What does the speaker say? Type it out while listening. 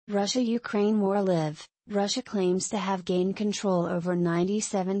Russia-Ukraine war live. Russia claims to have gained control over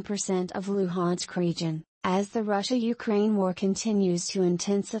 97% of Luhansk region. As the Russia-Ukraine war continues to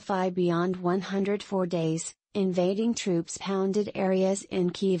intensify beyond 104 days, invading troops pounded areas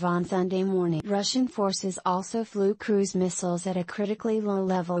in Kyiv on Sunday morning. Russian forces also flew cruise missiles at a critically low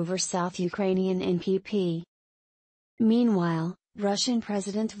level over South Ukrainian NPP. Meanwhile, Russian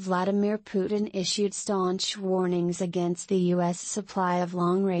President Vladimir Putin issued staunch warnings against the U.S. supply of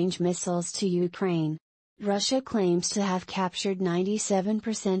long-range missiles to Ukraine. Russia claims to have captured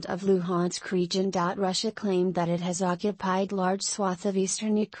 97% of Luhansk region. Russia claimed that it has occupied large swaths of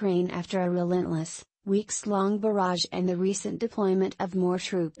eastern Ukraine after a relentless, weeks-long barrage and the recent deployment of more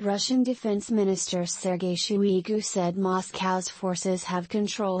troops. Russian Defense Minister Sergei Shoigu said Moscow's forces have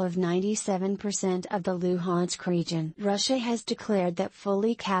control of 97% of the Luhansk region. Russia has declared that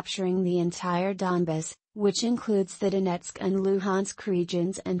fully capturing the entire Donbas, which includes the Donetsk and Luhansk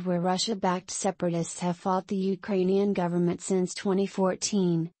regions and where Russia-backed separatists have fought the Ukrainian government since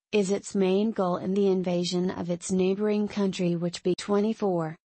 2014, is its main goal in the invasion of its neighboring country, which be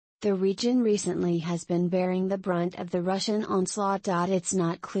 24. The region recently has been bearing the brunt of the Russian onslaught. It's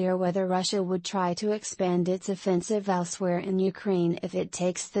not clear whether Russia would try to expand its offensive elsewhere in Ukraine if it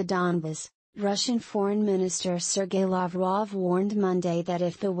takes the Donbas. Russian Foreign Minister Sergei Lavrov warned Monday that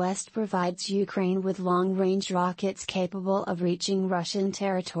if the West provides Ukraine with long-range rockets capable of reaching Russian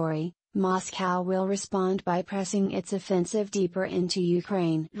territory, Moscow will respond by pressing its offensive deeper into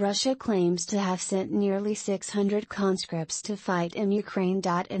Ukraine. Russia claims to have sent nearly 600 conscripts to fight in Ukraine.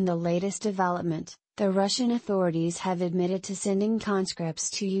 In the latest development, the Russian authorities have admitted to sending conscripts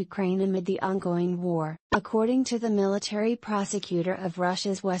to Ukraine amid the ongoing war. According to the military prosecutor of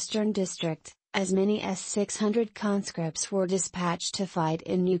Russia's Western District, as many as 600 conscripts were dispatched to fight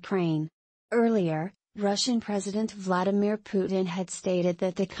in Ukraine. Earlier, Russian President Vladimir Putin had stated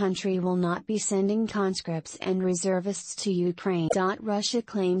that the country will not be sending conscripts and reservists to Ukraine. Russia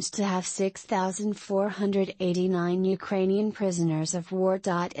claims to have 6,489 Ukrainian prisoners of war.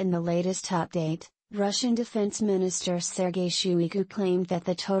 In the latest update, Russian Defense Minister Sergei Shoigu claimed that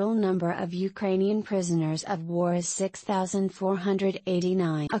the total number of Ukrainian prisoners of war is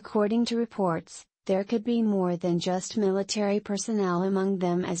 6,489. According to reports, there could be more than just military personnel among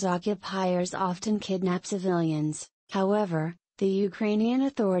them, as occupiers often kidnap civilians. However, the Ukrainian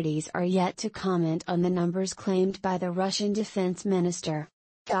authorities are yet to comment on the numbers claimed by the Russian defense minister.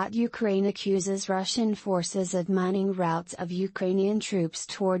 Ukraine accuses Russian forces of mining routes of Ukrainian troops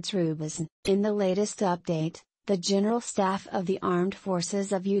towards Ryazan. In the latest update, the General Staff of the Armed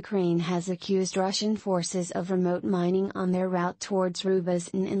Forces of Ukraine has accused Russian forces of remote mining on their route towards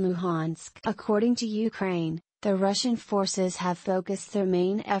Ryazan in Luhansk. According to Ukraine, the Russian forces have focused their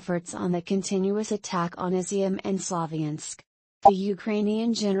main efforts on the continuous attack on Izium and Slavyansk. The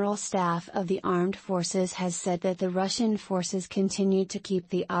Ukrainian General Staff of the Armed Forces has said that the Russian forces continue to keep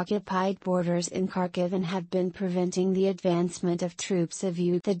the occupied borders in Kharkiv and have been preventing the advancement of troops of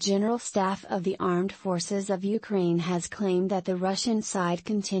Ukraine. The General Staff of the Armed Forces of Ukraine has claimed that the Russian side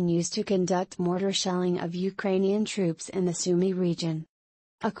continues to conduct mortar shelling of Ukrainian troops in the Sumy region.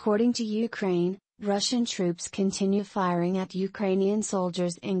 According to Ukraine, Russian troops continue firing at Ukrainian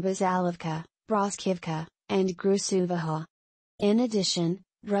soldiers in Bazalivka, Broskivka, and Grusuvaha. In addition,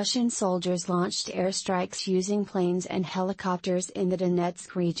 Russian soldiers launched airstrikes using planes and helicopters in the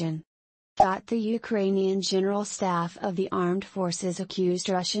Donetsk region. The Ukrainian General Staff of the Armed Forces accused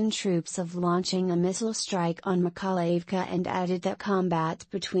Russian troops of launching a missile strike on Mykolaiivka and added that combat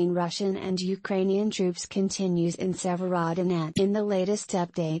between Russian and Ukrainian troops continues in Severodonetsk. In the latest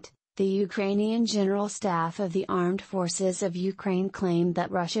update, the Ukrainian General Staff of the Armed Forces of Ukraine claimed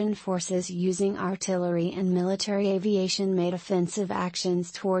that Russian forces using artillery and military aviation made offensive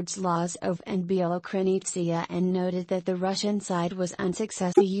actions towards Lazov and Bielokranitsia and noted that the Russian side was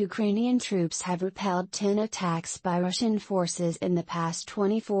unsuccessful. The Ukrainian troops have repelled 10 attacks by Russian forces in the past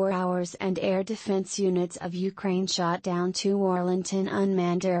 24 hours, and air defense units of Ukraine shot down 2 Arlington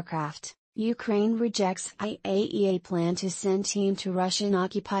unmanned aircraft. Ukraine rejects IAEA plan to send team to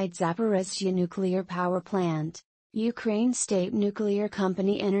Russian-occupied Zaporizhzhia nuclear power plant. Ukraine state nuclear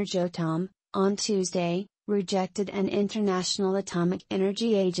company Energoatom, on Tuesday, rejected an International Atomic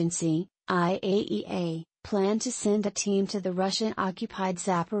Energy Agency, IAEA, plan to send a team to the Russian-occupied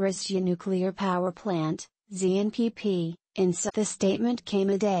Zaporizhzhia nuclear power plant, ZNPP. The statement came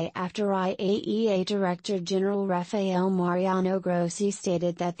a day after IAEA Director General Rafael Mariano Grossi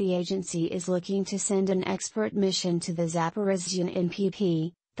stated that the agency is looking to send an expert mission to the Zaporizhzhia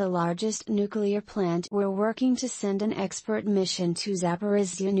NPP, the largest nuclear plant. We're working to send an expert mission to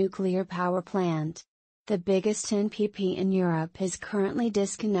Zaporizhzhia nuclear power plant. the biggest NPP in Europe, is currently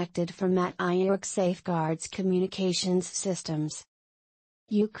disconnected from that IORC safeguards communications systems.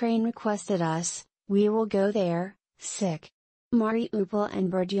 Ukraine requested us, we will go there, sick. Mariupol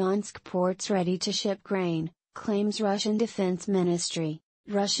and Berdyansk ports ready to ship grain, claims Russian Defense Ministry.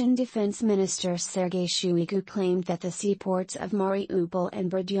 Russian Defense Minister Sergei Shoigu claimed that the seaports of Mariupol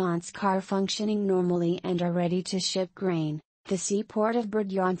and Berdyansk are functioning normally and are ready to ship grain. The seaport of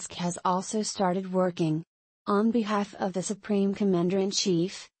Berdyansk has also started working. On behalf of the Supreme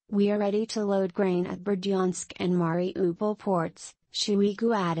Commander-in-Chief, we are ready to load grain at Berdyansk and Mariupol ports,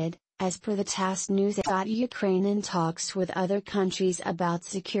 Shoigu added. As per the TASS News, Ukraine in talks with other countries about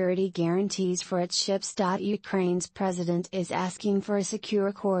security guarantees for its ships. Ukraine's president is asking for a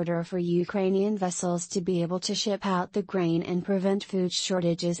secure corridor for Ukrainian vessels to be able to ship out the grain and prevent food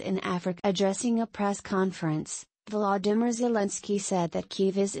shortages in Africa. Addressing a press conference, Volodymyr Zelensky said that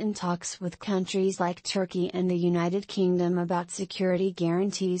Kyiv is in talks with countries like Turkey and the United Kingdom about security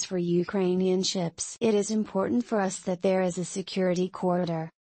guarantees for Ukrainian ships. It is important for us that there is a security corridor.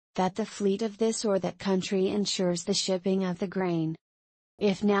 That the fleet of this or that country ensures the shipping of the grain.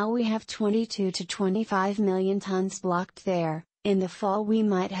 If now we have 22 to 25 million tons blocked there, in the fall we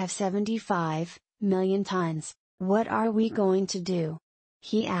might have 75 million tons, what are we going to do?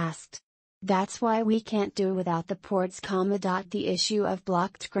 He asked. That's why we can't do without the ports. The issue of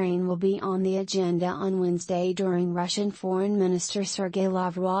blocked grain will be on the agenda on Wednesday during Russian Foreign Minister Sergei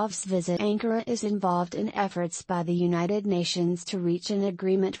Lavrov's visit. Ankara is involved in efforts by the United Nations to reach an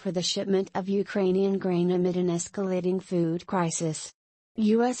agreement for the shipment of Ukrainian grain amid an escalating food crisis.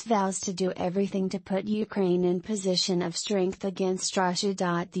 U.S. vows to do everything to put Ukraine in position of strength against Russia.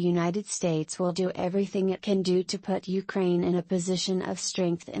 The United States will do everything it can do to put Ukraine in a position of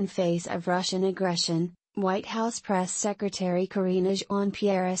strength in face of Russian aggression, White House Press Secretary Karine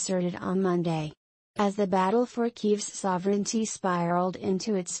Jean-Pierre asserted on Monday. As the battle for Kyiv's sovereignty spiraled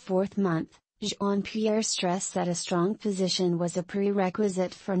into its fourth month, Jean-Pierre stressed that a strong position was a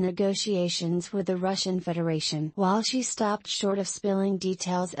prerequisite for negotiations with the Russian Federation. While she stopped short of spilling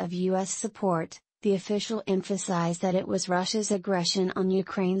details of U.S. support, the official emphasized that it was Russia's aggression on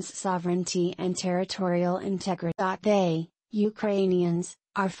Ukraine's sovereignty and territorial integrity. They, Ukrainians,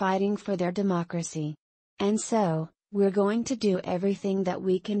 are fighting for their democracy. And so, we're going to do everything that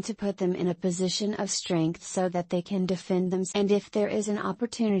we can to put them in a position of strength so that they can defend themselves. And if there is an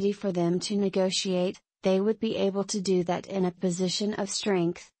opportunity for them to negotiate, they would be able to do that in a position of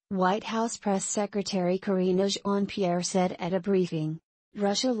strength, White House Press Secretary Karine Jean-Pierre said at a briefing.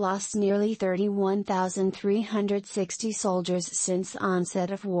 Russia lost nearly 31,360 soldiers since onset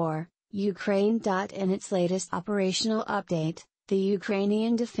of war, Ukraine. In its latest operational update, the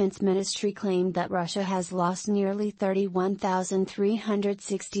Ukrainian Defense Ministry claimed that Russia has lost nearly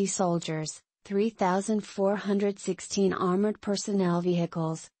 31,360 soldiers, 3,416 armored personnel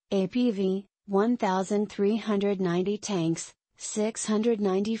vehicles, APV, 1,390 tanks,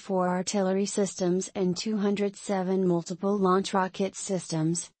 694 artillery systems and 207 multiple launch rocket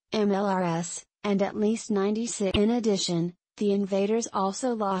systems, MLRS, and at least 96. In addition, the invaders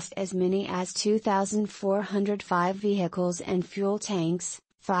also lost as many as 2,405 vehicles and fuel tanks,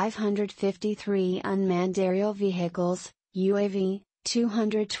 553 unmanned aerial vehicles, UAV,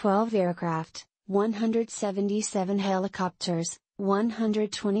 212 aircraft, 177 helicopters,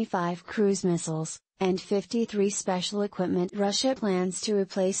 125 cruise missiles, and 53 special equipment. Russia plans to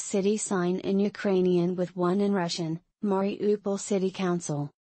replace city sign in Ukrainian with one in Russian, Mariupol City Council.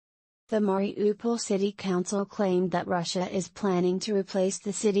 The Mariupol City Council claimed that Russia is planning to replace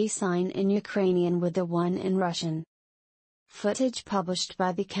the city sign in Ukrainian with the one in Russian. Footage published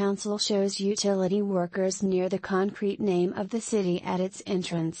by the council shows utility workers near the concrete name of the city at its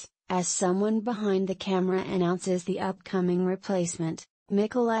entrance, as someone behind the camera announces the upcoming replacement.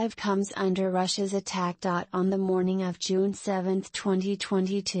 Mykolaiv comes under Russia's attack. On the morning of June 7,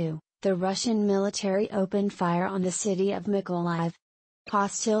 2022, the Russian military opened fire on the city of Mykolaiv.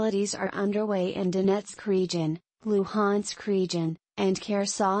 Hostilities are underway in Donetsk region, Luhansk region, and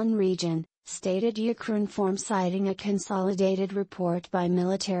Kherson region, stated Ukrinform, citing a consolidated report by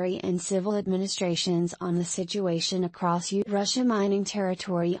military and civil administrations on the situation across Russia mining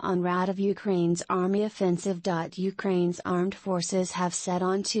territory en route of Ukraine's army offensive. Ukraine's armed forces have said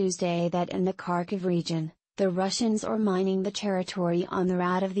on Tuesday that in the Kharkiv region, the Russians are mining the territory on the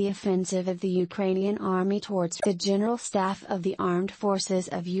route of the offensive of the Ukrainian army towards. The General Staff of the Armed Forces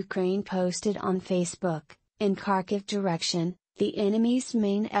of Ukraine posted on Facebook, in Kharkiv direction, the enemy's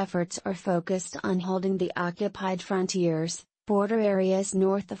main efforts are focused on holding the occupied frontiers, border areas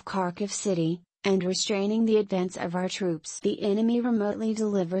north of Kharkiv city, and restraining the advance of our troops. The enemy remotely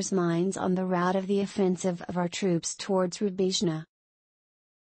delivers mines on the route of the offensive of our troops towards Rubizhne.